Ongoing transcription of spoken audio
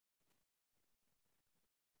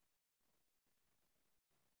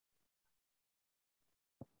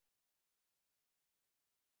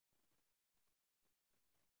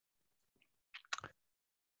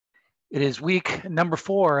It is week number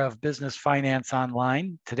 4 of Business Finance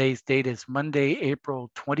Online. Today's date is Monday,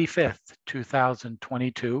 April 25th,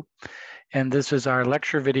 2022. And this is our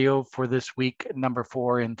lecture video for this week number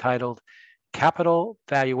 4 entitled Capital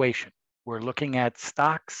Valuation. We're looking at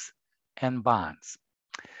stocks and bonds.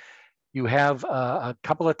 You have a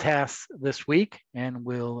couple of tasks this week, and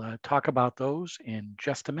we'll talk about those in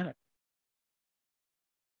just a minute.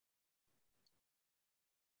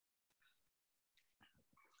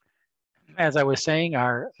 As I was saying,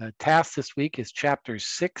 our task this week is chapters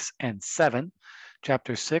 6 and 7.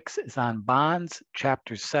 Chapter 6 is on bonds,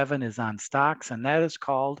 chapter 7 is on stocks, and that is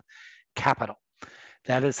called capital.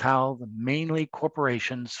 That is how mainly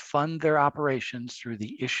corporations fund their operations through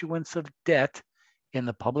the issuance of debt in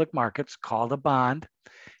the public markets, called a bond,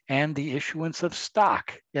 and the issuance of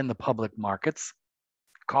stock in the public markets,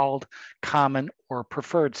 called common or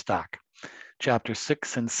preferred stock. Chapter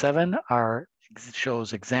 6 and 7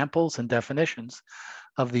 shows examples and definitions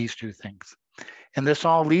of these two things. And this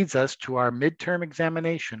all leads us to our midterm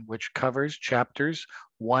examination, which covers chapters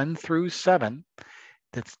 1 through 7.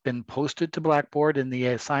 That's been posted to Blackboard in the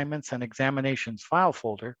assignments and examinations file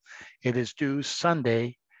folder. It is due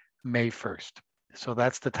Sunday, May 1st. So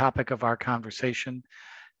that's the topic of our conversation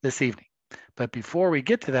this evening. But before we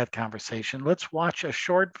get to that conversation, let's watch a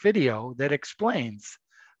short video that explains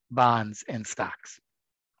bonds and stocks.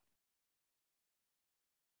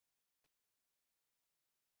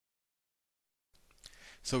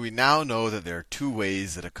 So we now know that there are two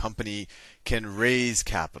ways that a company can raise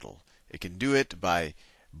capital. It can do it by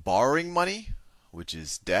borrowing money, which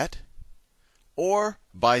is debt, or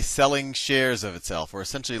by selling shares of itself, or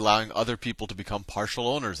essentially allowing other people to become partial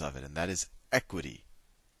owners of it, and that is equity.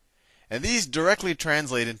 And these directly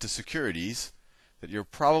translate into securities that you're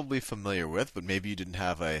probably familiar with, but maybe you didn't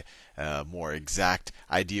have a more exact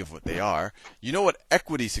idea of what they are. You know what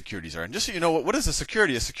equity securities are. And just so you know, what is a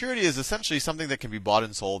security? A security is essentially something that can be bought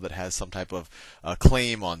and sold that has some type of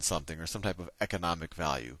claim on something or some type of economic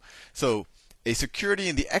value. So a security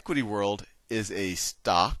in the equity world is a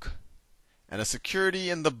stock, and a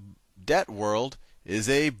security in the debt world is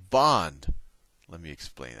a bond. Let me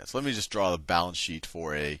explain that. So let me just draw the balance sheet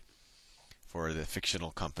for the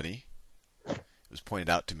fictional company. It was pointed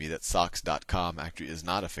out to me that Socks.com actually is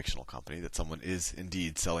not a fictional company, that someone is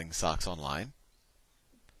indeed selling socks online.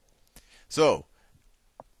 So,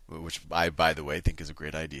 which I, by the way, think is a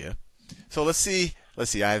great idea. So let's see.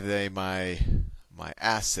 I have my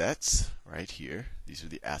assets right here. These are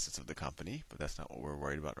the assets of the company, but that's not what we're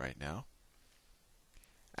worried about right now.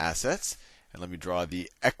 Assets, and let me draw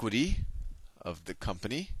the equity of the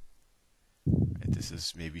company. And this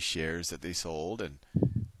is maybe shares that they sold, and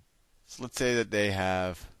so let's say that they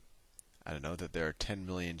have, that there are 10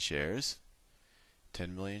 million shares.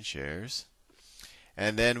 10 million shares.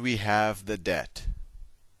 And then we have the debt.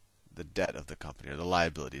 The debt of the company, or the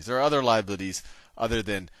liabilities. There are other liabilities other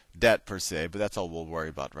than debt per se, but that's all we'll worry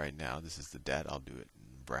about right now. This is the debt. I'll do it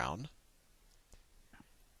in brown.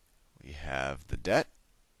 We have the debt.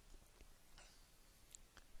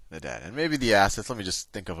 The debt. And maybe the assets. Let me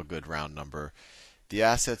just think of a good round number. The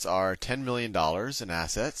assets are $10 million in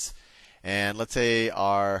assets. And let's say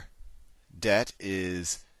our debt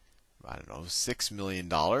is, $6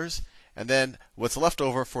 million. And then what's left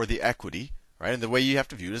over for the equity, right? And the way you have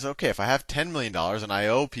to view it is, okay, if I have $10 million and I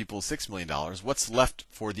owe people $6 million, what's left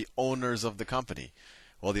for the owners of the company?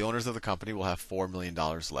 Well, the owners of the company will have $4 million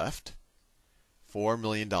left. $4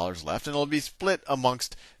 million left. And it'll be split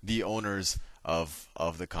amongst the owners of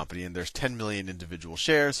the company. And there's 10 million individual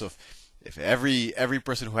shares. So if every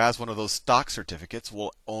person who has one of those stock certificates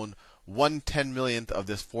will own 1/10,000,000th of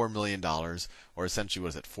this $4 million, or essentially, what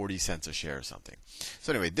is it, 40 cents a share or something.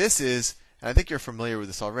 So anyway, this is, and I think you're familiar with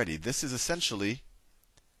this already, this is essentially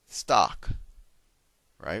stock.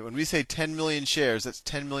 Right? When we say 10 million shares, that's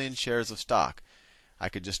 10 million shares of stock. I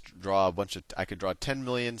could just draw I could draw 10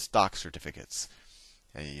 million stock certificates.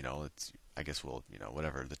 And I guess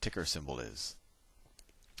whatever the ticker symbol is.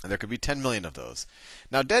 And there could be 10 million of those.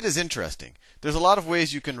 Now, debt is interesting. There's a lot of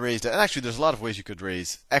ways you can raise debt. And actually, there's a lot of ways you could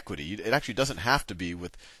raise equity. It actually doesn't have to be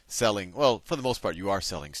with selling. Well, for the most part, you are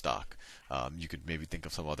selling stock. You could maybe think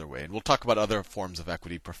of some other way. And we'll talk about other forms of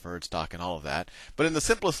equity, preferred stock, and all of that. But in the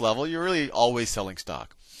simplest level, you're really always selling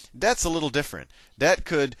stock. Debt's a little different. Debt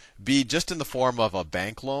could be just in the form of a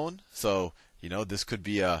bank loan. So, this could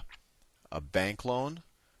be a bank loan,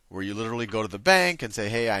 where you literally go to the bank and say,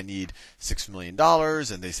 hey, I need $6 million.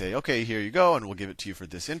 And they say, okay, here you go, and we'll give it to you for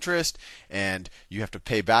this interest. And you have to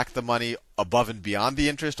pay back the money above and beyond the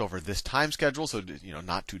interest over this time schedule. So,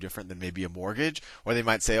 not too different than maybe a mortgage. Or they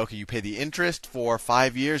might say, okay, you pay the interest for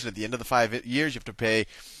 5 years. And at the end of the 5 years, you have to pay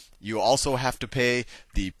You also have to pay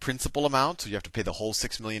the principal amount, so you have to pay the whole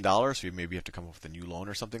 $6 million. So you maybe have to come up with a new loan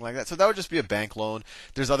or something like that. So that would just be a bank loan.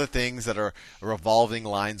 There's other things that are revolving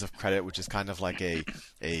lines of credit, which is kind of like a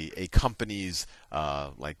company's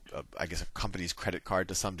I guess a company's credit card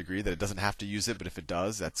to some degree, that it doesn't have to use it, but if it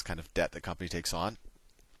does, that's kind of debt the company takes on.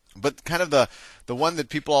 But kind of the one that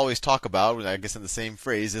people always talk about, I guess in the same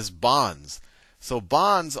phrase, is bonds. So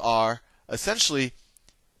bonds are essentially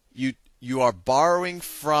you are borrowing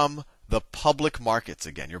from the public markets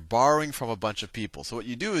again. You're borrowing from a bunch of people. So what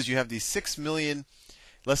you do is you have these 6 million,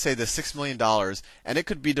 let's say the $6 million, and it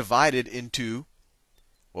could be divided into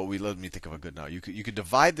let me think of a good number. You could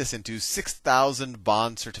divide this into 6,000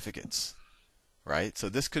 bond certificates, right? So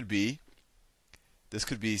this could be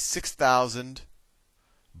 6,000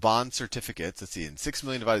 bond certificates. Let's see, and 6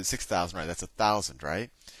 million divided by 6,000, right? That's 1,000, right?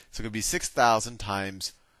 So it could be 6,000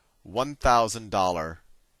 times $1,000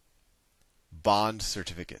 bond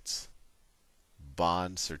certificates.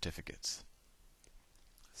 Bond certificates.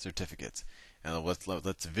 And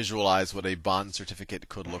let's visualize what a bond certificate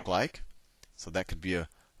could look like. So that could be a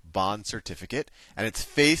bond certificate, and its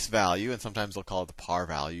face value, and sometimes they'll call it the par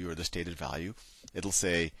value or the stated value. It'll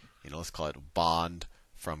say, let's call it bond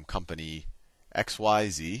from company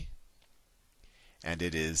XYZ, and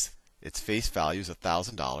its face value is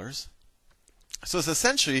 $1,000. So it's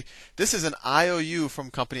essentially, this is an IOU from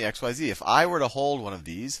company XYZ. If I were to hold one of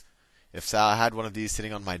these, if Sal had one of these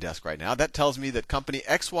sitting on my desk right now, that tells me that company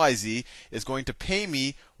XYZ is going to pay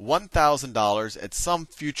me $1,000 at some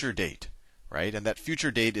future date, right? And that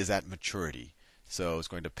future date is at maturity. So it's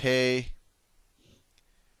going to pay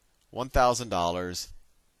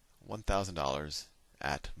 $1,000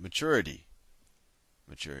 at maturity.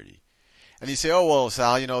 And you say, oh, well,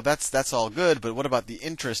 Sal, that's all good, but what about the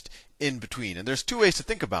interest in between? And there's two ways to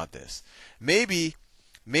think about this. Maybe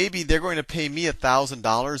they're going to pay me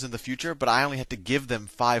 $1,000 in the future, but I only have to give them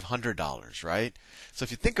 $500, right? So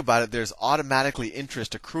if you think about it, there's automatically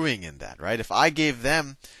interest accruing in that, right? If I gave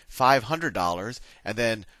them $500 and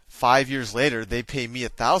then 5 years later they pay me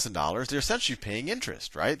 $1,000, they're essentially paying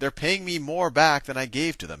interest, right? They're paying me more back than I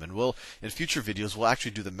gave to them. And in future videos, we'll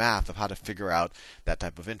actually do the math of how to figure out that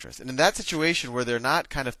type of interest. And in that situation where they're not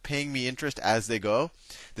kind of paying me interest as they go,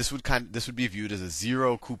 this would be viewed as a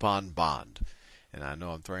zero coupon bond. And I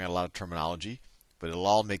know I'm throwing out a lot of terminology, but it'll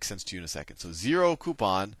all make sense to you in a second. So zero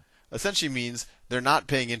coupon essentially means they're not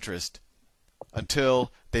paying interest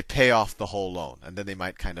until they pay off the whole loan. And then they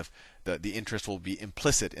might the interest will be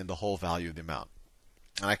implicit in the whole value of the amount.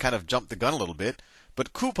 And I kind of jumped the gun a little bit,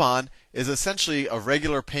 but coupon is essentially a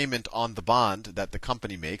regular payment on the bond that the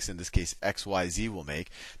company makes, in this case XYZ will make.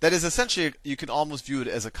 That is essentially, you can almost view it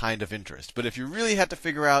as a kind of interest. But if you really had to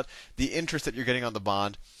figure out the interest that you're getting on the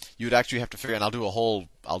bond, you would actually have to figure, and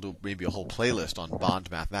I'll do maybe a whole playlist on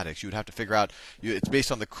bond mathematics. You would have to figure out, it's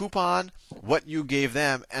based on the coupon, what you gave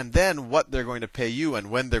them, and then what they're going to pay you and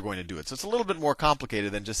when they're going to do it. So it's a little bit more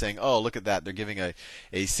complicated than just saying, oh, look at that, they're giving a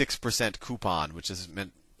 6% coupon, which is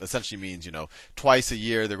essentially means, twice a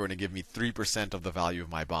year they're going to give me 3% of the value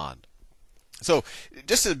of my bond. So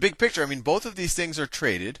just a big picture, both of these things are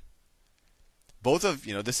traded.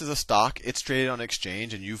 This is a stock, it's traded on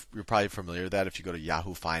exchange, and you're probably familiar with that. If you go to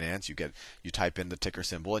Yahoo Finance, you type in the ticker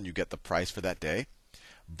symbol and you get the price for that day.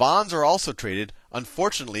 Bonds are also traded.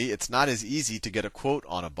 Unfortunately, it's not as easy to get a quote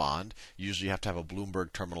on a bond. Usually you have to have a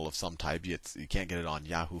Bloomberg terminal of some type. You can't get it on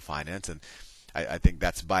Yahoo Finance, and I think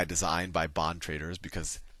that's by design by bond traders,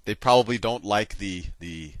 because they probably don't like the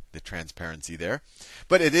transparency there.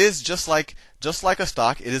 But it is just like a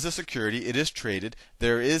stock. It is a security. It is traded.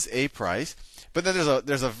 There is a price. But then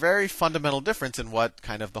there's a very fundamental difference in what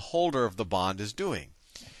kind of the holder of the bond is doing.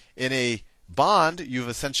 In a bond, you've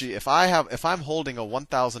essentially, if I'm holding a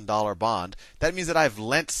 $1,000 bond, that means that I've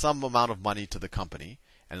lent some amount of money to the company,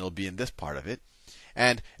 and it'll be in this part of it.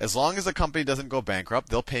 And as long as the company doesn't go bankrupt,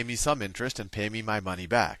 they'll pay me some interest and pay me my money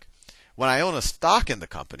back. When I own a stock in the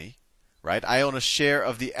company, right, I own a share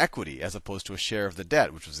of the equity as opposed to a share of the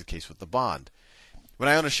debt, which was the case with the bond. When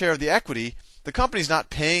I own a share of the equity, the company's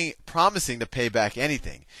not promising to pay back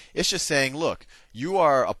anything. It's just saying, look, you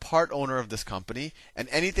are a part owner of this company, and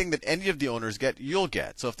anything that any of the owners get, you'll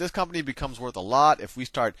get. So if this company becomes worth a lot, if we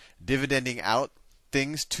start dividending out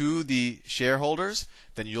things to the shareholders,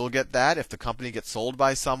 then you'll get that. If the company gets sold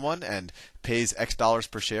by someone and pays X dollars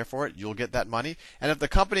per share for it, you'll get that money. And if the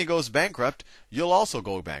company goes bankrupt, you'll also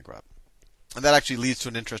go bankrupt. And that actually leads to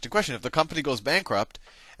an interesting question. If the company goes bankrupt,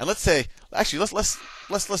 and let's say, actually,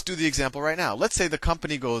 let's do the example right now. Let's say the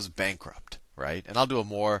company goes bankrupt, right? And I'll do a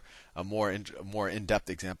more in-depth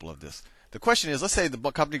example of this The question is, let's say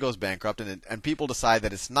the company goes bankrupt and people decide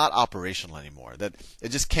that it's not operational anymore, that it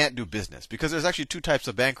just can't do business. Because there's actually two types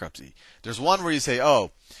of bankruptcy. There's one where you say,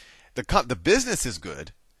 oh, the business is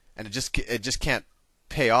good, and it just can't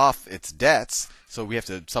pay off its debts, so we have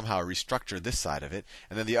to somehow restructure this side of it.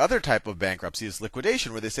 And then the other type of bankruptcy is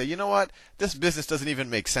liquidation, where they say, you know what, this business doesn't even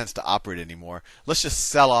make sense to operate anymore. Let's just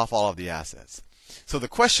sell off all of the assets. So the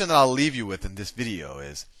question that I'll leave you with in this video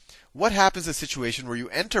is, what happens in a situation where you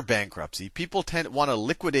enter bankruptcy? People want to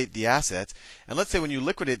liquidate the assets, and let's say when you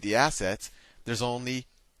liquidate the assets, there's only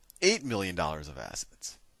 $8 million of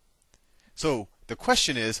assets. So the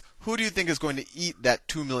question is, who do you think is going to eat that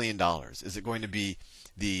 $2 million? Is it going to be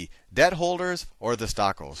the debt holders or the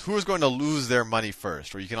stockholders? Who is going to lose their money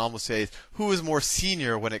first? Or you can almost say, who is more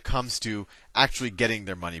senior when it comes to actually getting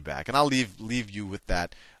their money back? And I'll leave you with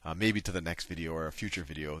that maybe to the next video or a future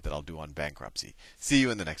video that I'll do on bankruptcy. See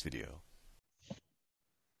you in the next video.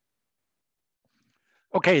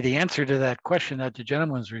 Okay, the answer to that question that the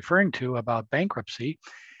gentleman was referring to about bankruptcy,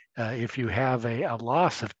 if you have a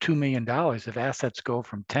loss of $2 million, if assets go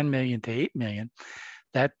from 10 million to 8 million,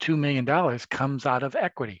 that $2 million comes out of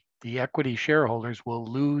equity. The equity shareholders will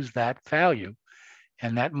lose that value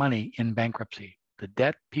and that money in bankruptcy. The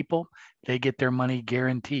debt people, they get their money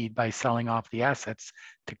guaranteed by selling off the assets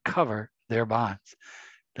to cover their bonds.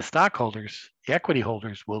 The stockholders, the equity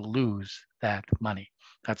holders will lose that money.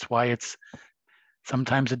 That's why it's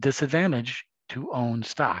sometimes a disadvantage to own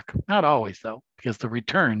stock. Not always though, because the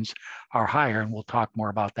returns are higher, and we'll talk more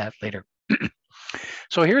about that later.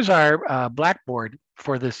 So here's our Blackboard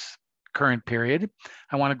for this current period.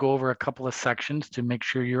 I want to go over a couple of sections to make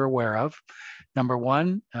sure you're aware of. Number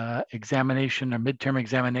one, examination or midterm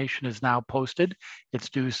examination is now posted. It's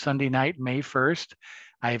due Sunday night, May 1st.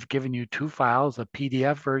 I've given you two files, a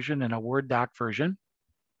PDF version and a Word doc version.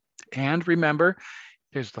 And remember,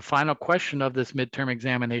 there's the final question of this midterm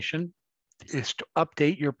examination is to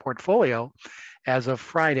update your portfolio as of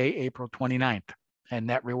Friday, April 29th. And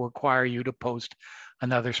that will require you to post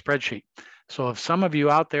another spreadsheet. So if some of you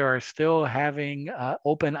out there are still having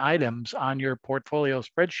open items on your portfolio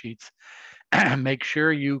spreadsheets, make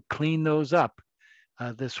sure you clean those up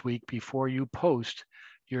this week before you post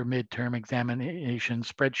your midterm examination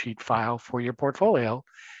spreadsheet file for your portfolio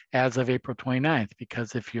as of April 29th.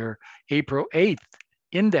 Because if your April 8th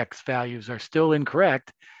index values are still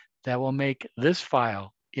incorrect, that will make this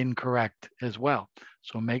file incorrect as well.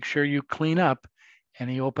 So make sure you clean up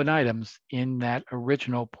any open items in that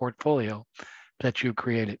original portfolio that you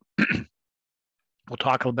created. We'll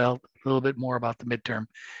talk about a little bit more about the midterm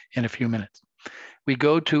in a few minutes. We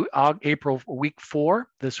go to April week 4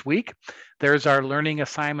 this week. There's our learning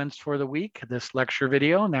assignments for the week, this lecture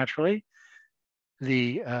video, naturally.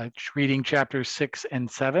 The reading chapters 6 and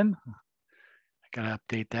 7. Gotta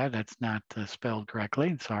update that. That's not spelled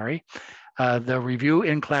correctly. Sorry. The review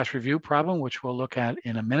in-class review problem, which we'll look at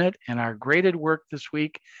in a minute. And our graded work this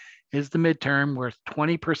week is the midterm, worth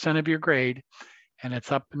 20% of your grade, and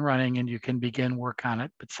it's up and running and you can begin work on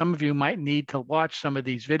it. But some of you might need to watch some of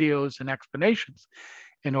these videos and explanations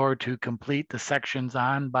in order to complete the sections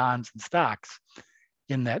on bonds and stocks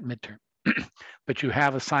in that midterm. But you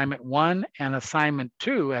have assignment 1 and assignment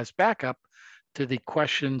 2 as backup to the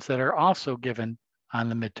questions that are also given on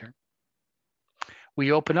the midterm.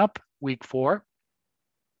 We open up week 4.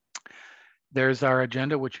 There's our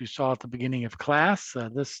agenda, which you saw at the beginning of class.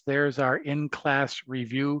 There's our in-class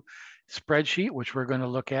review spreadsheet, which we're going to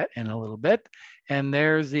look at in a little bit. And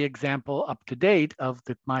there's the example up to date of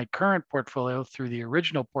my current portfolio through the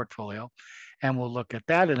original portfolio. And we'll look at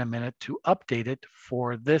that in a minute to update it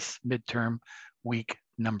for this midterm week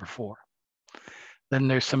number 4. Then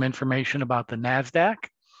there's some information about the NASDAQ,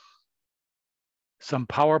 some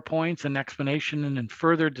PowerPoints and explanation and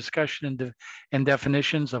further discussion and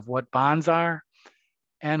definitions of what bonds are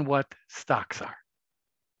and what stocks are.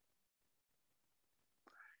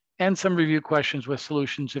 And some review questions with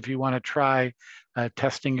solutions if you want to try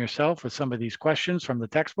testing yourself with some of these questions from the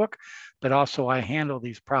textbook, but also I handle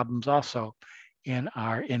these problems also in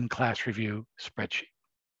our in-class review spreadsheet.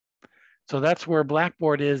 So that's where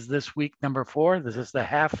Blackboard is this week, number 4. This is the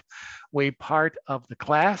halfway part of the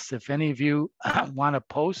class. If any of you want to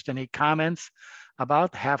post any comments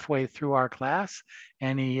about halfway through our class,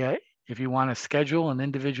 if you want to schedule an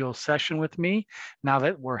individual session with me, now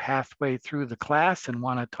that we're halfway through the class and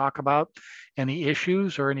want to talk about any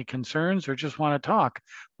issues or any concerns, or just want to talk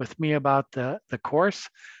with me about the course,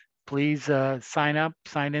 please sign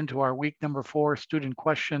into our week number 4 student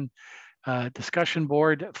question discussion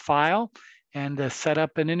board file and set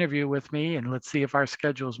up an interview with me, and let's see if our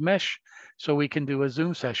schedules mesh so we can do a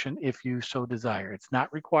Zoom session if you so desire. It's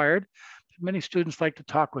not required. many students like to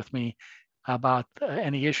talk with me about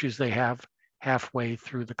any issues they have halfway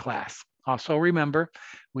through the class. Also remember,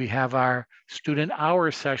 we have our student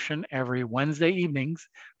hour session every Wednesday evenings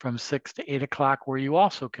from 6 to 8 o'clock, where you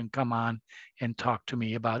also can come on and talk to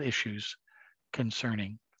me about issues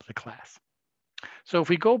concerning the class. So if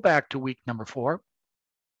we go back to week number 4,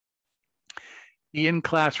 the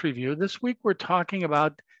in-class review, this week we're talking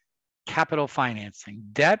about capital financing,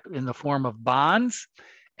 debt in the form of bonds,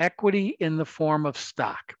 equity in the form of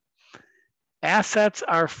stock. Assets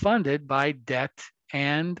are funded by debt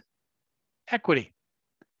and equity,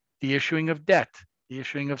 the issuing of debt, the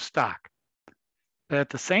issuing of stock. But at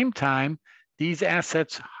the same time, these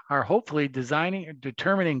assets are hopefully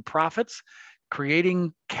determining profits,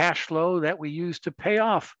 creating cash flow that we use to pay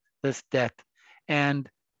off this debt and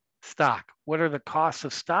stock. What are the costs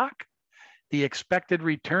of stock? The expected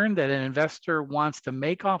return that an investor wants to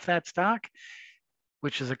make off that stock,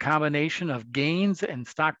 which is a combination of gains and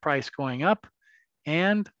stock price going up,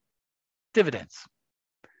 and dividends.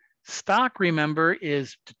 Stock, remember,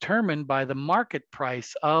 is determined by the market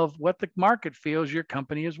price of what the market feels your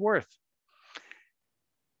company is worth.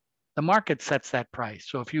 The market sets that price.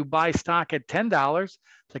 So if you buy stock at $10,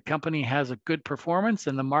 the company has a good performance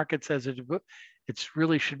and the market says it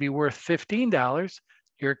really should be worth $15,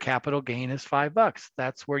 your capital gain is $5.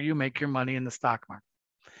 That's where you make your money in the stock market.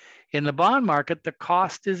 In the bond market, the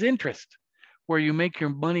cost is interest. Where you make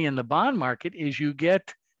your money in the bond market is you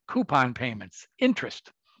get coupon payments,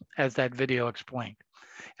 interest, as that video explained.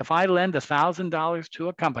 If I lend $1,000 to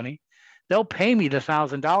a company, they'll pay me the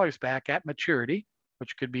 $1,000 back at maturity,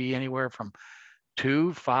 which could be anywhere from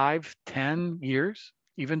 2, 5, 10 years,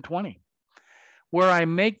 even 20. Where I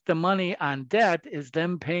make the money on debt is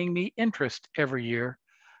them paying me interest every year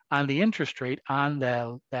on the interest rate on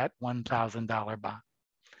that $1,000 bond.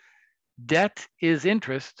 Debt is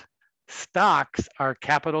interest. Stocks are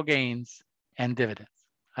capital gains and dividends.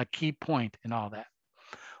 A key point in all that.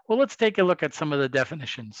 Well, let's take a look at some of the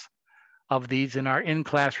definitions of these in our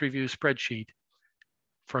in-class review spreadsheet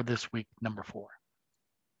for this week, number 4.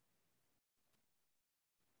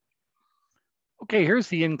 Okay, here's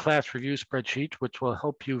the in-class review spreadsheet, which will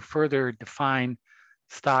help you further define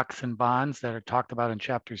stocks and bonds that are talked about in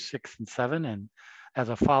chapters 6 and 7, and as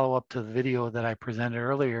a follow-up to the video that I presented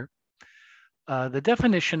earlier. The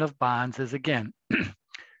definition of bonds is, again,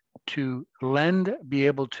 to lend, be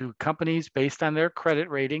able to companies based on their credit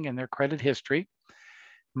rating and their credit history.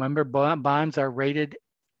 Remember, bonds are rated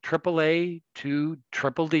AAA to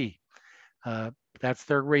DDD. That's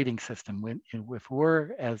their rating system. If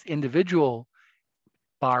we're as individual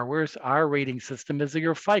borrowers, our rating system is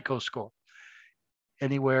your FICO score,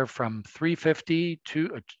 anywhere from 350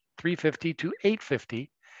 to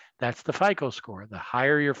 850. That's the FICO score. The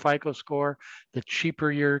higher your FICO score, the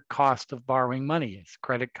cheaper your cost of borrowing money is.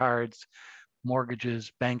 Credit cards,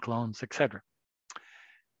 mortgages, bank loans, etc.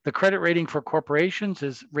 The credit rating for corporations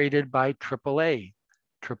is rated by AAA,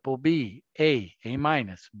 BBB, A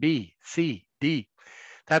minus, B, C, D.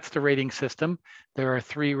 That's the rating system. There are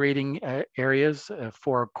 3 rating areas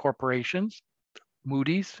for corporations: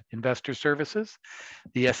 Moody's, Investor Services,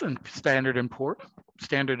 the S&P Standard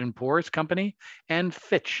 & Poor's Company, and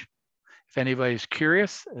Fitch. If anybody's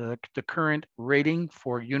curious, the current rating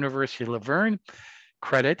for University of Laverne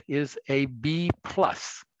credit is a B+.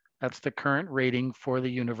 That's the current rating for the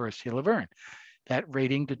University of Laverne. That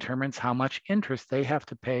rating determines how much interest they have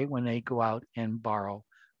to pay when they go out and borrow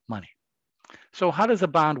money. So how does a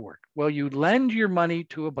bond work? Well, you lend your money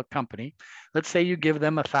to a company. Let's say you give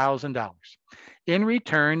them $1,000. In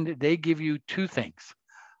return, they give you 2 things: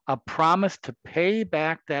 a promise to pay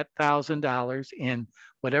back that $1,000 in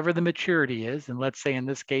whatever the maturity is. And let's say in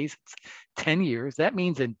this case, it's 10 years. That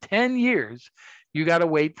means in 10 years, you got to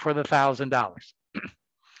wait for the $1,000.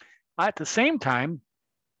 At the same time,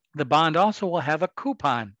 the bond also will have a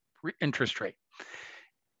coupon interest rate.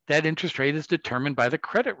 That interest rate is determined by the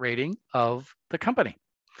credit rating of the company.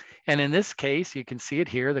 And in this case, you can see it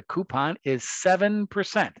here, the coupon is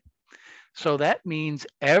 7%. So that means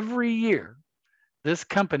every year, this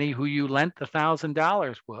company who you lent the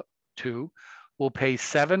 $1,000 to will pay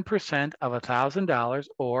 7% of $1,000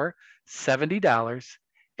 or $70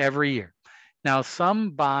 every year. Now,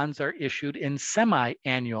 some bonds are issued in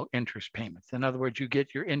semi-annual interest payments. In other words, you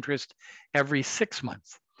get your interest every 6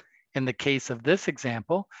 months. In the case of this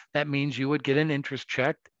example, that means you would get an interest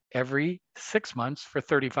check every 6 months for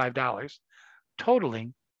 $35,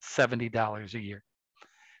 totaling $70 a year.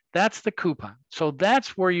 That's the coupon. So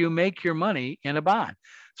that's where you make your money in a bond.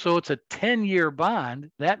 So it's a 10-year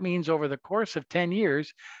bond. That means over the course of 10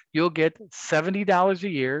 years, you'll get $70 a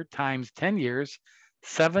year times 10 years.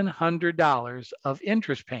 $700 of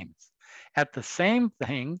interest payments. At the same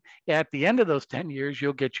thing, at the end of those 10 years,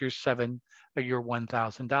 you'll get your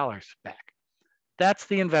 $1,000 back. That's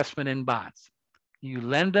the investment in bonds. You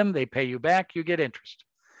lend them, they pay you back, you get interest.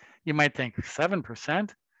 You might think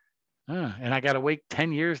 7%, and I got to wait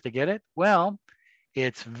 10 years to get it. Well,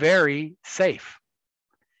 it's very safe.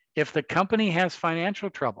 If the company has financial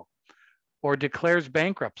trouble or declares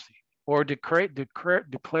bankruptcy or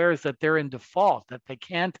declares that they're in default, that they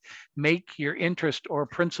can't make your interest or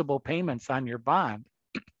principal payments on your bond,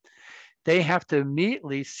 they have to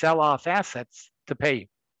immediately sell off assets to pay you.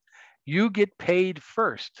 You get paid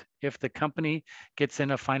first if the company gets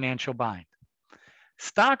in a financial bind.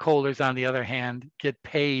 Stockholders, on the other hand, get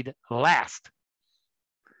paid last.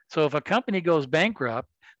 So if a company goes bankrupt,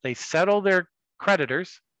 they settle their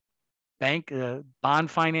creditors, bond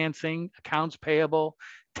financing, accounts payable,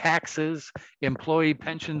 taxes, employee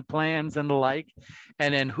pension plans, and the like.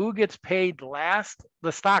 And then who gets paid last?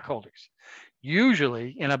 The stockholders.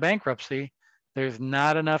 Usually in a bankruptcy, there's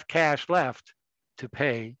not enough cash left to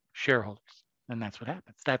pay shareholders. And that's what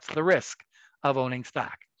happens. That's the risk of owning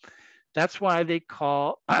stock. That's why they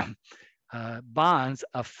call bonds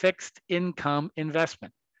a fixed income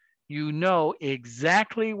investment. You know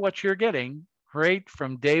exactly what you're getting right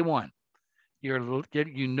from day one.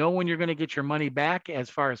 You know when you're going to get your money back as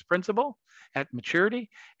far as principal at maturity,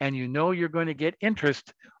 and you know you're going to get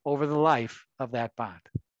interest over the life of that bond.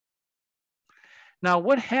 Now,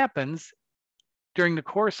 what happens during the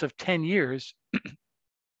course of 10 years?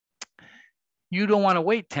 You don't want to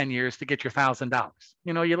wait 10 years to get your $1,000.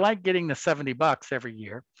 You know, you like getting the $70 every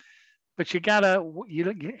year, but I gotta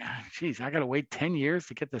wait 10 years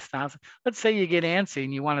to get this 1,000. Let's say you get antsy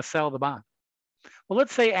and you want to sell the bond. Well,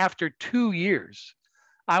 let's say after 2 years,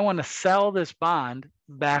 I want to sell this bond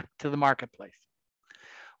back to the marketplace.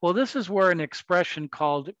 Well, this is where an expression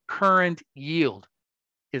called current yield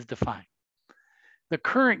is defined. The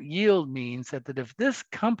current yield means that if this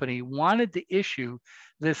company wanted to issue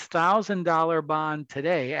this $1,000 bond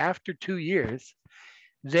today after 2 years,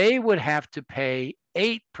 they would have to pay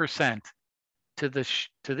 8%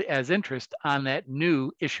 as interest on that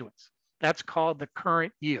new issuance. That's called the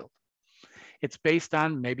current yield. It's based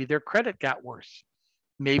on maybe their credit got worse.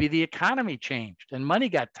 Maybe the economy changed and money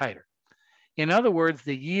got tighter. In other words,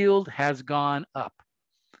 the yield has gone up.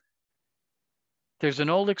 There's an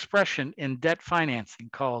old expression in debt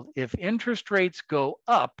financing called, if interest rates go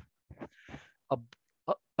up,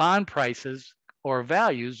 bond prices or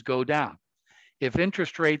values go down. If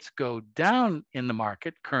interest rates go down in the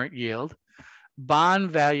market, current yield,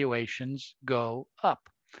 bond valuations go up.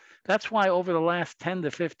 That's why over the last 10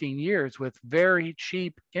 to 15 years, with very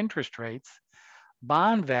cheap interest rates,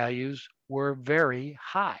 bond values were very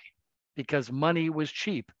high because money was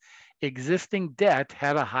cheap. Existing debt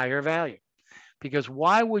had a higher value. Because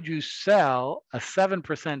why would you sell a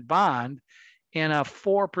 7% bond in a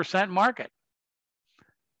 4% market?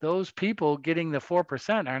 Those people getting the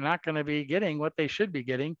 4% are not going to be getting what they should be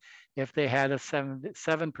getting if they had a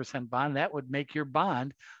 7% bond. That would make your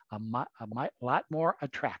bond a lot more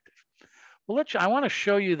attractive. Well, I want to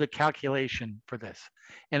show you the calculation for this,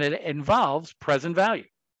 and it involves present value.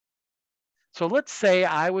 So let's say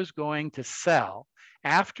I was going to sell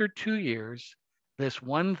after 2 years this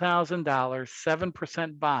 $1,000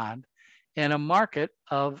 7% bond in a market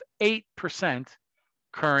of 8%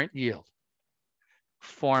 current yield.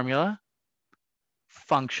 Formula,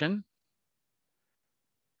 function,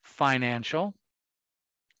 financial.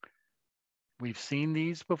 We've seen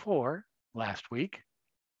these before last week.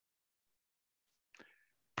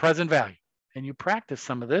 Present value. And you practice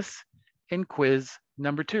some of this in quiz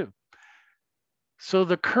number 2. So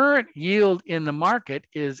the current yield in the market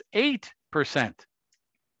is 8%.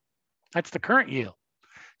 That's the current yield.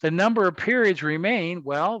 The number of periods remain,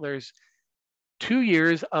 well, there's 2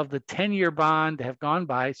 years of the 10-year bond have gone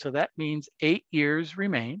by, so that means 8 years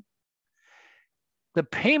remain. The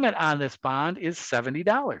payment on this bond is $70.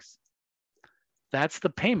 That's the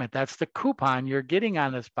payment. That's the coupon you're getting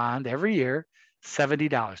on this bond every year,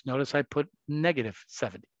 $70. Notice I put negative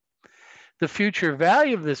 70. The future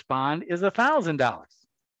value of this bond is $1,000.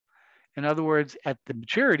 In other words, at the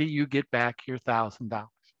maturity, you get back your $1,000.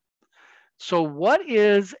 So what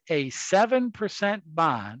is a 7%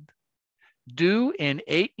 bond due in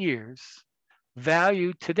 8 years,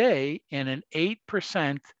 valued today in an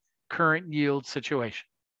 8% current yield situation?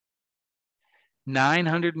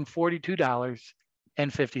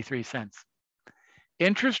 $942.53.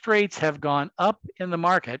 Interest rates have gone up in the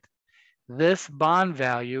market. This bond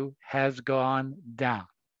value has gone down.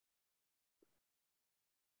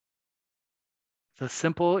 It's a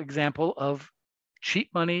simple example of cheap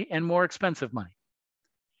money and more expensive money.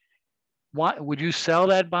 Would you sell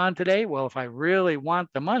that bond today? Well, if I really want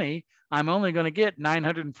the money, I'm only going to get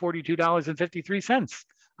 $942.53.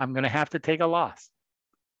 I'm going to have to take a loss.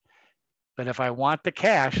 But if I want the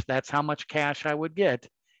cash, that's how much cash I would get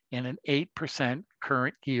in an 8%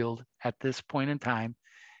 current yield at this point in time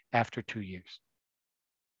after 2 years.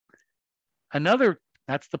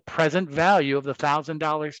 That's the present value of the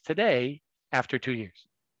 $1,000 today after 2 years.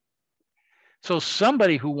 So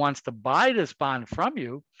somebody who wants to buy this bond from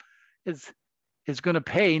you is going to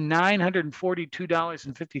pay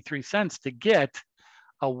 $942.53 to get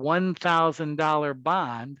a $1,000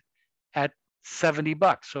 bond at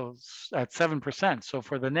 $70. So at 7%. So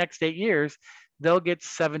for the next 8 years, they'll get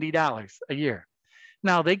 $70 a year.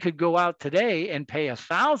 Now they could go out today and pay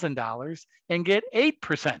 $1,000 and get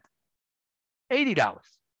 8%, $80.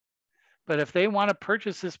 But if they want to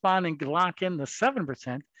purchase this bond and lock in the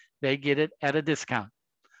 7%, they get it at a discount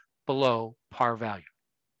below par value.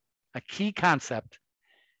 A key concept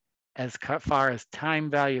as far as time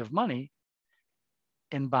value of money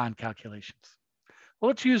in bond calculations. Well,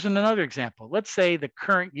 let's use another example. Let's say the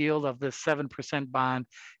current yield of this 7% bond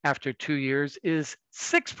after 2 years is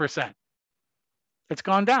 6%. It's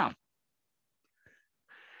gone down.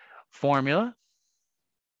 Formula,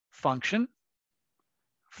 function,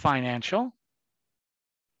 financial,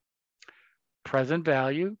 present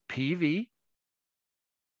value, PV.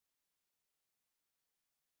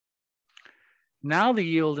 Now the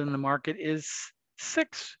yield in the market is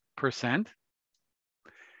 6%.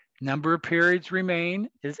 Number of periods remain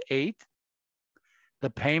is 8. The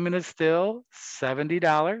payment is still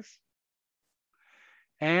 $70.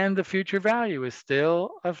 And the future value is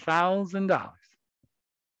still $1,000.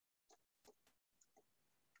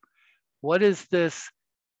 What is this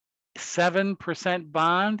 7%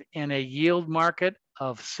 bond in a yield market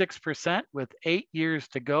of 6% with 8 years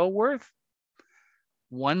to go worth?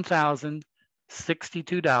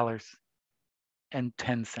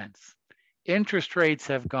 $1,062.10. Interest rates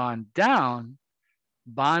have gone down,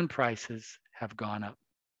 bond prices have gone up.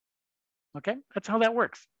 Okay, that's how that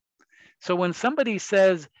works. So when somebody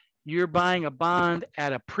says you're buying a bond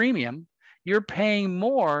at a premium, you're paying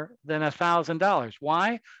more than $1,000.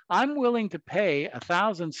 Why? I'm willing to pay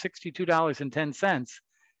 $1,062.10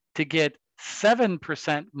 to get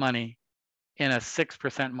 7% money in a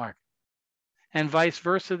 6% market, and vice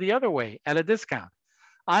versa the other way at a discount.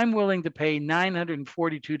 I'm willing to pay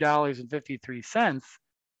 $942.53,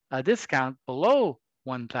 a discount below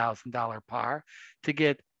 $1,000 par, to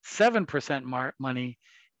get 7% money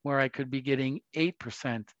where I could be getting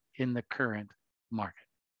 8% in the current market.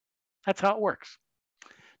 That's how it works.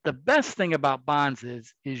 The best thing about bonds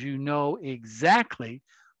is you know exactly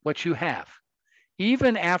what you have.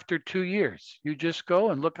 Even after 2 years, you just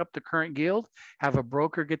go and look up the current yield, have a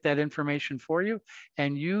broker get that information for you,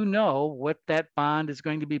 and you know what that bond is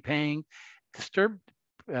going to be paying,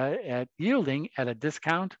 at yielding at a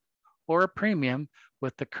discount or a premium,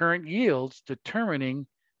 with the current yields determining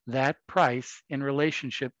that price in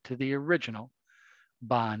relationship to the original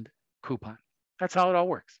bond coupon. That's how it all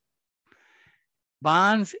works.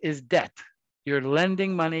 Bonds is debt. You're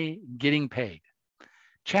lending money, getting paid.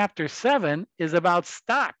 Chapter 7 is about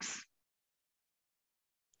stocks.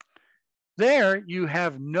 There you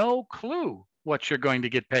have no clue what you're going to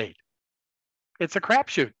get paid. It's a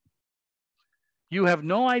crapshoot. You have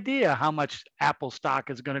no idea how much Apple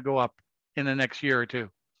stock is going to go up in the next year or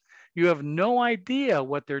two. You have no idea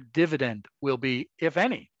what their dividend will be, if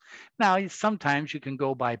any. Now, sometimes you can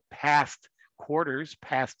go by past quarters,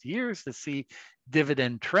 past years to see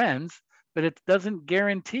dividend trends, but it doesn't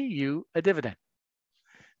guarantee you a dividend.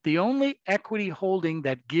 The only equity holding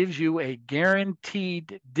that gives you a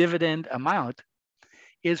guaranteed dividend amount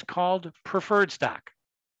is called preferred stock.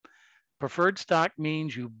 Preferred stock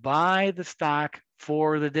means you buy the stock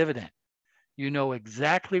for the dividend. You know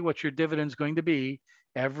exactly what your dividend is going to be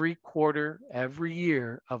every quarter, every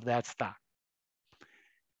year of that stock.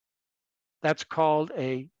 That's called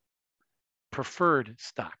a preferred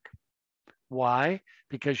stock. Why?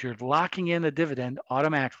 Because you're locking in a dividend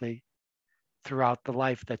automatically throughout the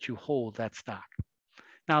life that you hold that stock.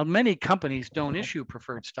 Now, many companies don't issue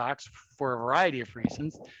preferred stocks for a variety of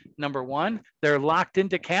reasons. Number one, they're locked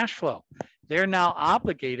into cash flow. They're now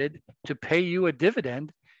obligated to pay you a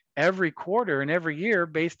dividend every quarter and every year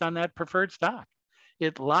based on that preferred stock.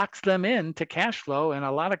 It locks them into cash flow, and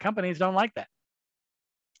a lot of companies don't like that.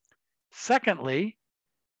 Secondly,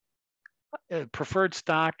 preferred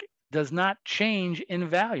stock does not change in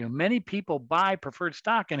value. Many people buy preferred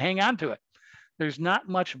stock and hang on to it. There's not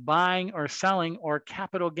much buying or selling or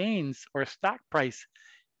capital gains or stock price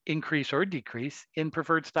increase or decrease in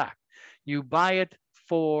preferred stock. You buy it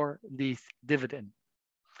for the dividend.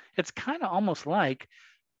 It's kind of almost like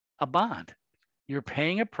a bond. You're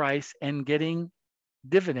paying a price and getting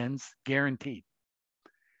dividends guaranteed.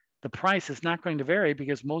 The price is not going to vary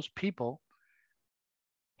because most people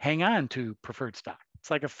hang on to preferred stock.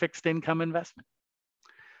 It's like a fixed income investment.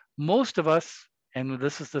 Most of us, and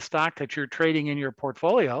this is the stock that you're trading in your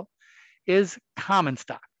portfolio, is common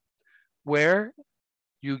stock, where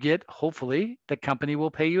you get, hopefully, the company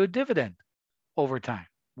will pay you a dividend over time.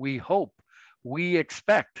 We hope, we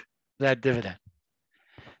expect that dividend.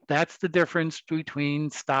 That's the difference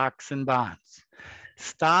between stocks and bonds.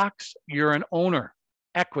 Stocks, you're an owner,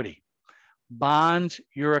 equity. Bonds,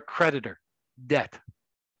 you're a creditor, debt.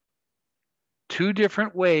 Two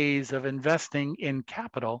different ways of investing in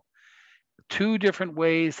capital, two different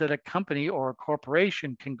ways that a company or a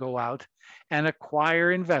corporation can go out and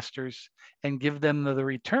acquire investors and give them the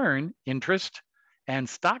return, interest, and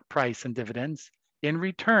stock price and dividends in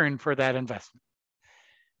return for that investment.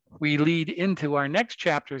 We lead into our next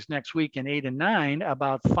chapters next week in 8 and 9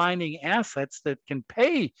 about finding assets that can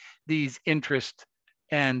pay these interest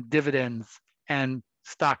and dividends and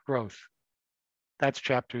stock growth. That's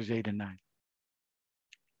chapters 8 and 9.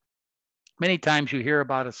 Many times you hear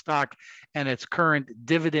about a stock and its current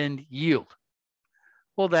dividend yield.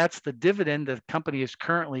 Well, that's the dividend the company is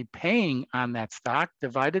currently paying on that stock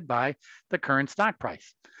divided by the current stock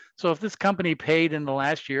price. So if this company paid in the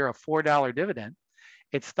last year a $4 dividend,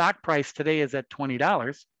 its stock price today is at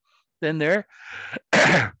 $20, then their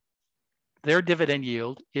dividend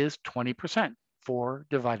yield is 20%, 4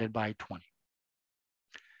 divided by 20.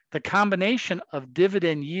 The combination of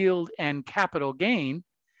dividend yield and capital gain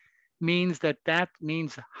means that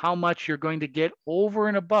means how much you're going to get over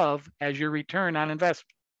and above as your return on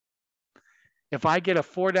investment. If I get a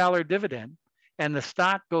 $4 dividend and the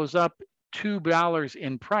stock goes up $2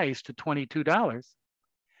 in price to $22,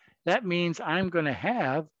 that means I'm going to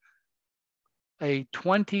have a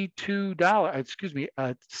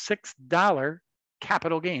 $6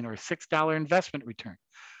 capital gain or $6 investment return.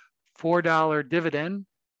 $4 dividend,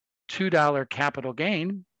 $2 capital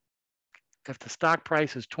gain. If the stock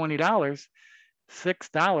price is $20,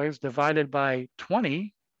 $6 divided by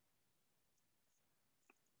 20,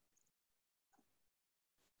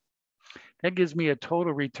 that gives me a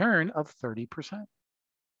total return of 30%.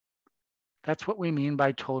 That's what we mean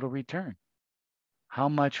by total return. How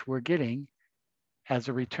much we're getting as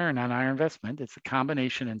a return on our investment. It's a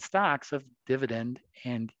combination in stocks of dividend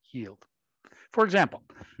and yield. For example,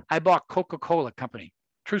 I bought Coca-Cola Company.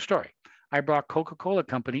 True story. I bought Coca-Cola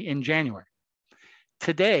Company in January.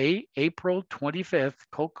 Today, April 25th,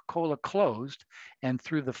 Coca-Cola closed, and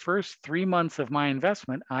through the first 3 months of my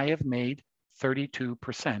investment, I have made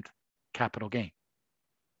 32% capital gain.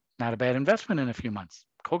 Not a bad investment in a few months.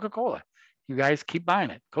 Coca-Cola. You guys keep buying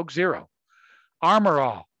it. Coke Zero. Armor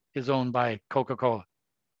All is owned by Coca-Cola.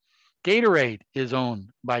 Gatorade is owned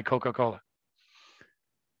by Coca-Cola.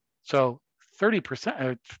 So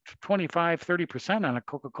 30%, 25, 30% on a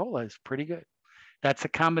Coca-Cola is pretty good. That's a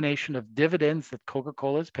combination of dividends that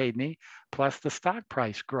Coca-Cola has paid me, plus the stock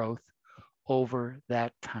price growth over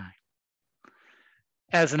that time.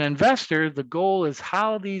 As an investor, the goal is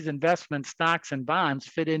how these investment stocks and bonds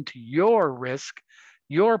fit into your risk,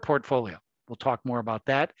 your portfolio. We'll talk more about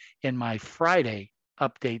that in my Friday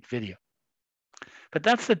update video. But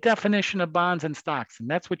that's the definition of bonds and stocks, and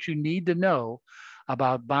that's what you need to know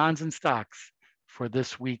about bonds and stocks for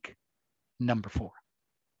this week, number 4.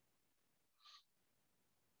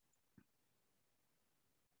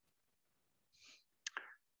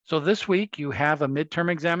 So this week you have a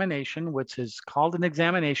midterm examination, which is called an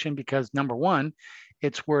examination because number 1,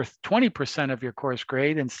 it's worth 20% of your course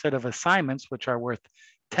grade instead of assignments, which are worth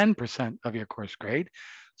 10% of your course grade.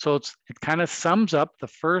 So it kind of sums up the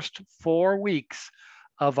first 4 weeks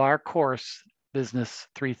of our course, Business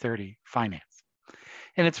 330 Finance.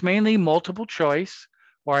 And it's mainly multiple choice,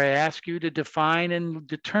 where I ask you to define and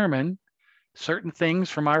determine certain things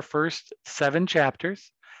from our first 7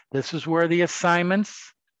 chapters. This is where the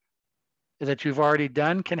assignments that you've already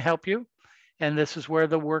done can help you. And this is where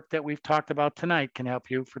the work that we've talked about tonight can help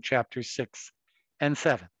you for chapters 6 and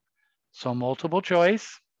 7. So multiple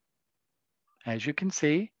choice, as you can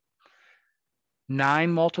see,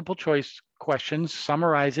 9 multiple choice questions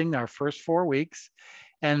summarizing our first 4 weeks,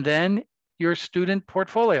 and then your student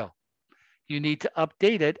portfolio. You need to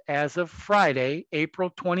update it as of Friday, April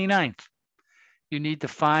 29th. You need to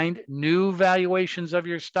find new valuations of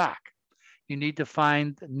your stock. You need to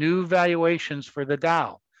find new valuations for the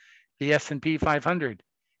Dow, the S&P 500,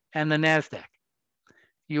 and the NASDAQ.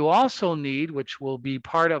 You also need, which will be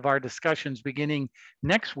part of our discussions beginning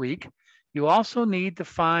next week, you also need to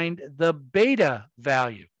find the beta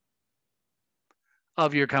value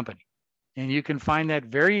of your company. And you can find that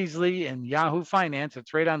very easily in Yahoo Finance.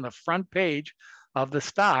 It's right on the front page of the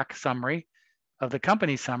stock summary, of the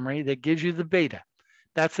company summary, that gives you the beta.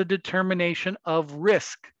 That's a determination of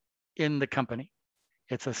risk in the company.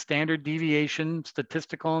 It's a standard deviation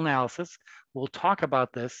statistical analysis. We'll talk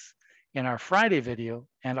about this in our Friday video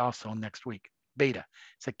and also next week. Beta.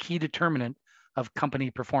 It's a key determinant of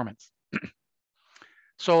company performance.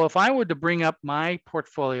 So if I were to bring up my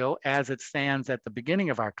portfolio as it stands at the beginning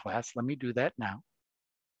of our class, let me do that now.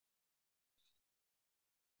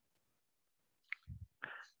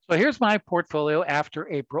 So here's my portfolio after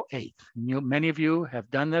April 8th. Many of you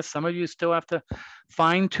have done this. Some of you still have to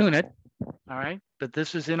fine tune it. All right, but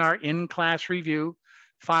this is in our in-class review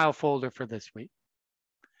file folder for this week.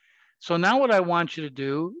 So now what I want you to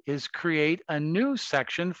do is create a new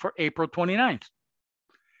section for April 29th.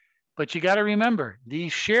 But you got to remember,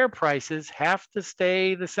 these share prices have to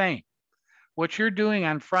stay the same. What you're doing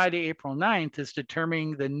on Friday, April 9th is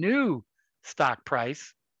determining the new stock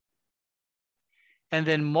price and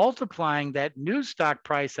then multiplying that new stock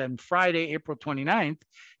price on Friday, April 29th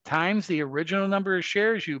times the original number of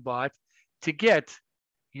shares you bought to get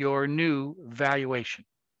your new valuation.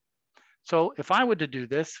 So if I were to do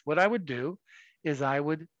this, what I would do is I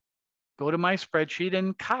would go to my spreadsheet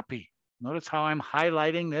and copy. Notice how I'm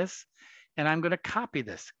highlighting this, and I'm going to copy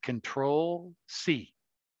this. Control C.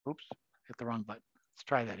 Oops, hit the wrong button. Let's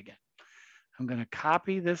try that again. I'm going to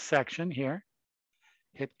copy this section here,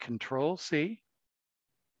 hit Control C,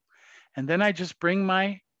 and then I just bring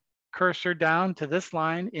my cursor down to this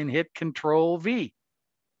line and hit Control V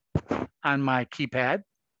on my keypad,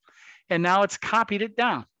 and now it's copied it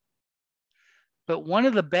down. But one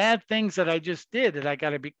of the bad things that I just did that I got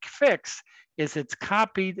to be fixed is it's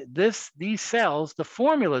copied these cells, the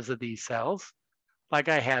formulas of these cells, like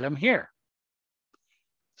I had them here.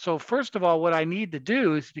 So first of all, what I need to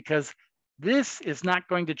do is, because this is not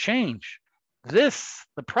going to change. The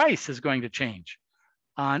price is going to change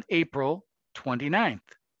on April 29th.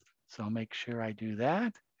 So make sure I do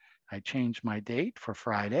that. I change my date for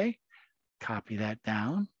Friday, copy that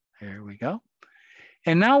down. There we go.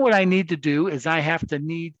 And now what I need to do is I have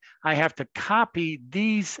to copy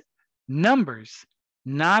these numbers,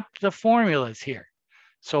 not the formulas here.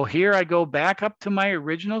 So here I go back up to my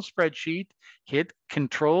original spreadsheet, hit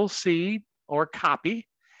Control C or copy,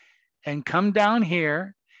 and come down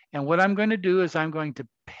here. And what I'm going to do is I'm going to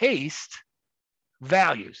paste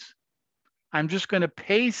values. I'm just going to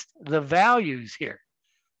paste the values here.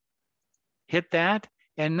 Hit that.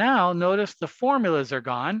 And now notice the formulas are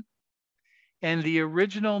gone and the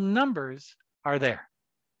original numbers are there.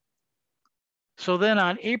 So then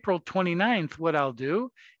on April 29th, what I'll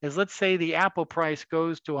do is, let's say the Apple price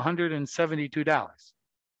goes to $172.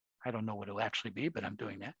 I don't know what it'll actually be, but I'm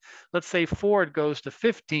doing that. Let's say Ford goes to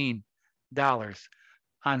 $15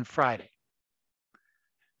 on Friday.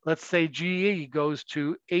 Let's say GE goes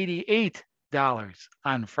to $88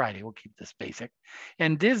 on Friday. We'll keep this basic.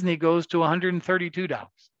 And Disney goes to $132.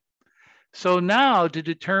 So now to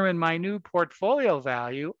determine my new portfolio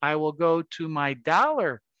value, I will go to my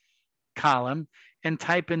dollar column and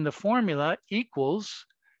type in the formula equals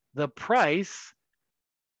the price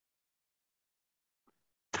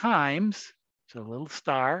times, it's a little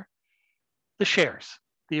star, the shares,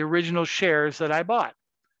 the original shares that I bought.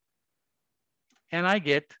 And I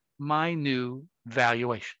get my new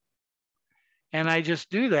valuation. And I just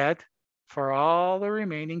do that for all the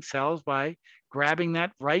remaining cells by grabbing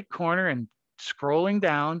that right corner and scrolling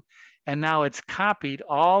down. And now it's copied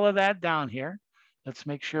all of that down here. Let's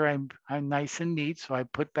make sure I'm nice and neat. So I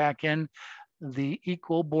put back in the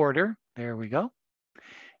equal border. There we go.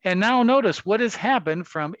 And now notice what has happened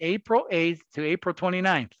from April 8th to April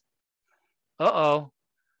 29th. Uh-oh,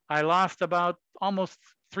 I lost about almost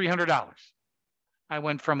 $300. I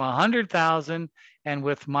went from 100,000, and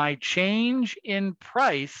with my change in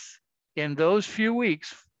price in those few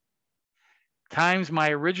weeks times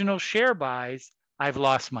my original share buys, I've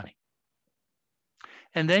lost money.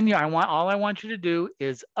 And then all I want you to do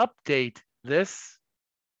is update this,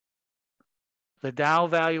 the Dow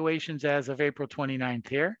valuations as of April 29th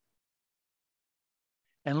here.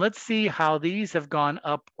 And let's see how these have gone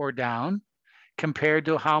up or down compared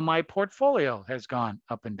to how my portfolio has gone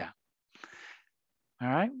up and down. All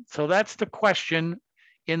right, so that's the question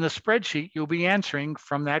in the spreadsheet you'll be answering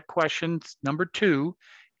from that question number 2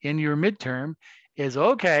 in your midterm is,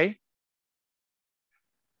 okay,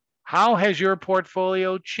 how has your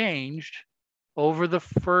portfolio changed over the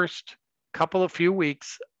first few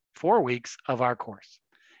weeks, 4 weeks of our course.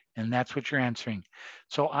 And that's what you're answering.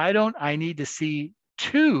 So I need to see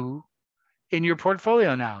 2 in your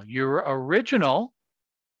portfolio now. Your original,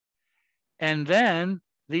 and then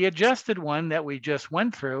the adjusted one that we just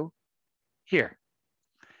went through here.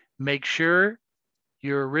 Make sure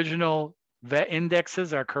your original vet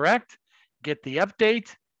indexes are correct, get the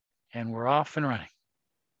update, and we're off and running.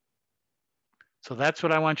 So that's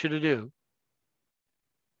what I want you to do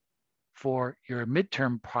for your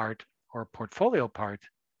midterm part or portfolio part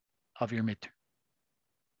of your midterm.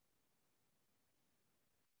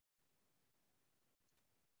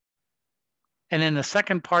 And then the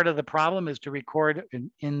second part of the problem is to record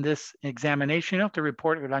in this examination, you have to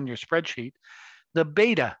report it on your spreadsheet, the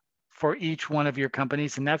beta for each one of your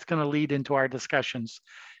companies, and that's going to lead into our discussions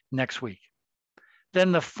next week.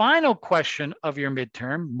 Then the final question of your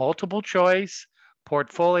midterm, multiple choice,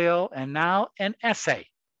 portfolio, and now an essay.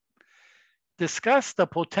 Discuss the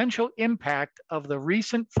potential impact of the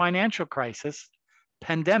recent financial crisis,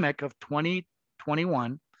 pandemic of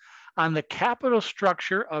 2021, on the capital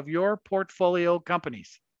structure of your portfolio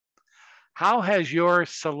companies. How has your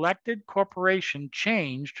selected corporation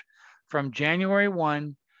changed from January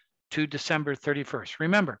 1 to December 31st?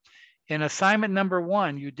 Remember, in assignment number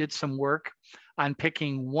 1, you did some work on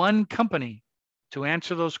picking one company to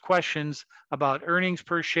answer those questions about earnings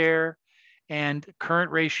per share and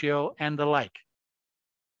current ratio and the like.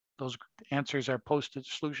 Those answers are posted,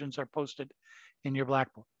 solutions are posted in your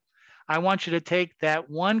Blackboard. I want you to take that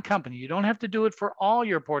one company. You don't have to do it for all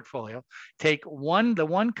your portfolio. Take the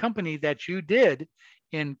one company that you did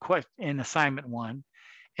in assignment 1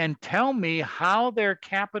 and tell me how their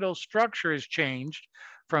capital structure has changed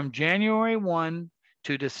from January 1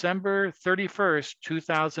 to December 31st,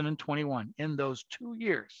 2021 in those 2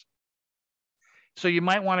 years. So you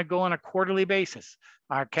might want to go on a quarterly basis.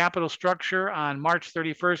 Our capital structure on March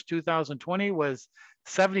 31st, 2020 was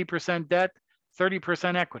 70% debt,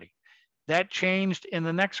 30% equity. That changed in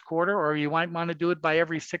the next quarter, or you might want to do it by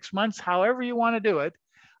every 6 months. However you want to do it,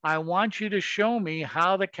 I want you to show me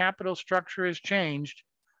how the capital structure has changed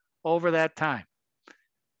over that time.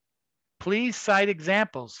 Please cite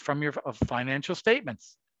examples from your financial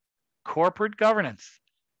statements, corporate governance,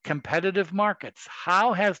 competitive markets.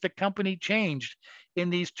 How has the company changed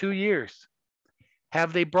in these 2 years?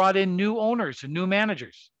 Have they brought in new owners and new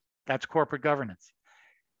managers? That's corporate governance.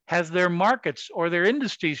 Has their markets or their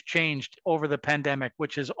industries changed over the pandemic,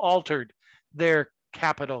 which has altered their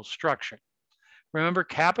capital structure? Remember,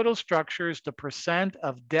 capital structure is the percent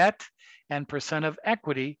of debt and percent of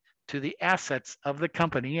equity to the assets of the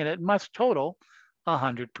company, and it must total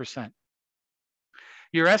 100%.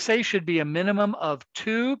 Your essay should be a minimum of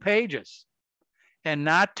 2 pages and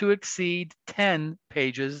not to exceed 10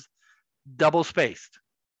 pages, double spaced.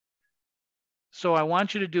 So I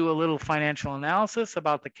want you to do a little financial analysis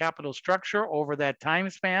about the capital structure over that time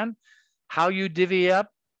span. How you divvy up,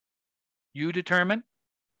 you determine,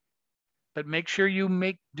 but make sure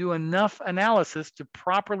you do enough analysis to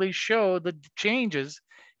properly show the changes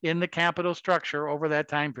in the capital structure over that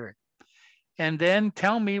time period. And then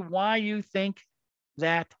tell me why you think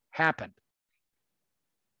that happened.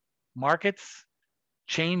 Markets,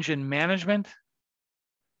 change in management,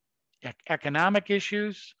 economic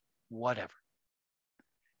issues, whatever.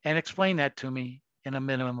 And explain that to me in a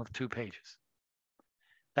minimum of 2 pages.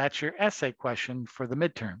 That's your essay question for the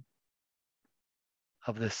midterm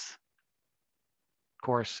of this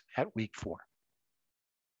course at week 4.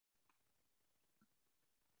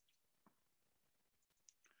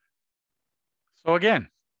 So again,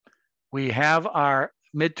 we have our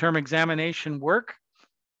midterm examination work.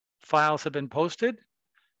 Files have been posted.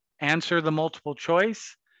 Answer the multiple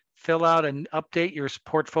choice. Fill out and update your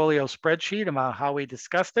portfolio spreadsheet about how we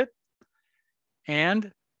discussed it.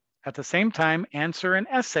 And at the same time, answer an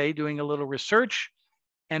essay doing a little research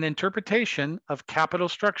and interpretation of capital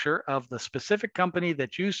structure of the specific company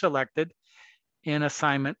that you selected in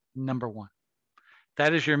assignment number 1.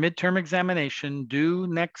 That is your midterm examination due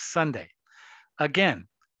next Sunday. Again,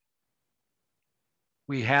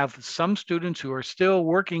 we have some students who are still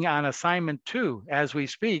working on assignment 2 as we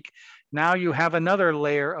speak. Now you have another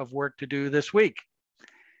layer of work to do this week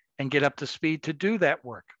and get up to speed to do that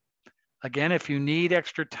work. Again, if you need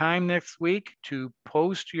extra time next week to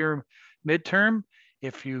post your midterm,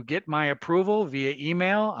 if you get my approval via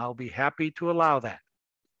email, I'll be happy to allow that.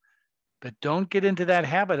 But don't get into that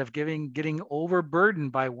habit of getting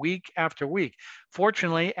overburdened by week after week.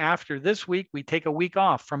 Fortunately, after this week, we take a week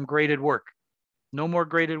off from graded work. No more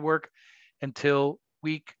graded work until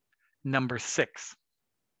week number 6.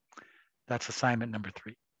 That's assignment number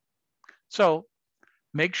 3. So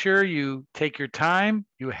Make sure you take your time.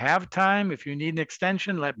 You have time. If you need an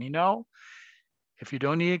extension, let me know. If you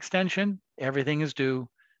don't need extension, everything is due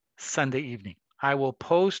Sunday evening. I will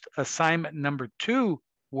post assignment number 2,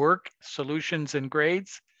 work, solutions, and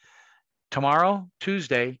grades, tomorrow,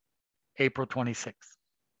 Tuesday, April 26th.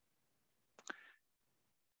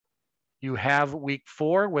 You have week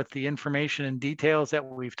 4 with the information and details that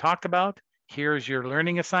we've talked about. Here's your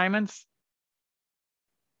learning assignments.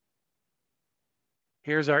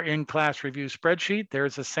 Here's our in-class review spreadsheet.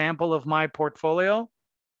 There's a sample of my portfolio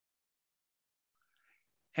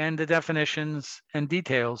and the definitions and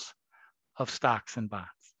details of stocks and bonds.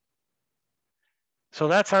 So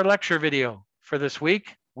that's our lecture video for this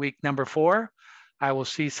week, week number 4. I will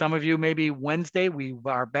see some of you maybe Wednesday. We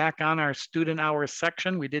are back on our student hours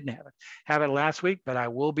section. We didn't have it last week, but I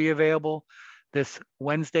will be available this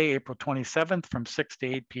Wednesday, April 27th from 6 to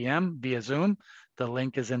 8 p.m. via Zoom. The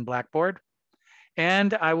link is in Blackboard.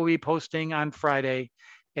 And I will be posting on Friday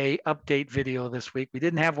a update video this week. We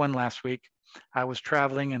didn't have one last week. I was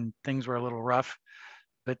traveling and things were a little rough,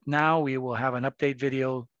 but now we will have an update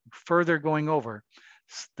video further going over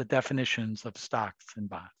the definitions of stocks and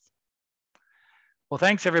bonds. Well,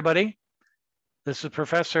 thanks everybody. This is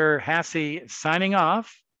Professor Hasse signing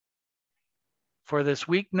off for this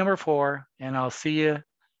week number 4, and I'll see you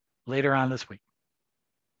later on this week.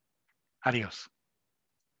 Adios.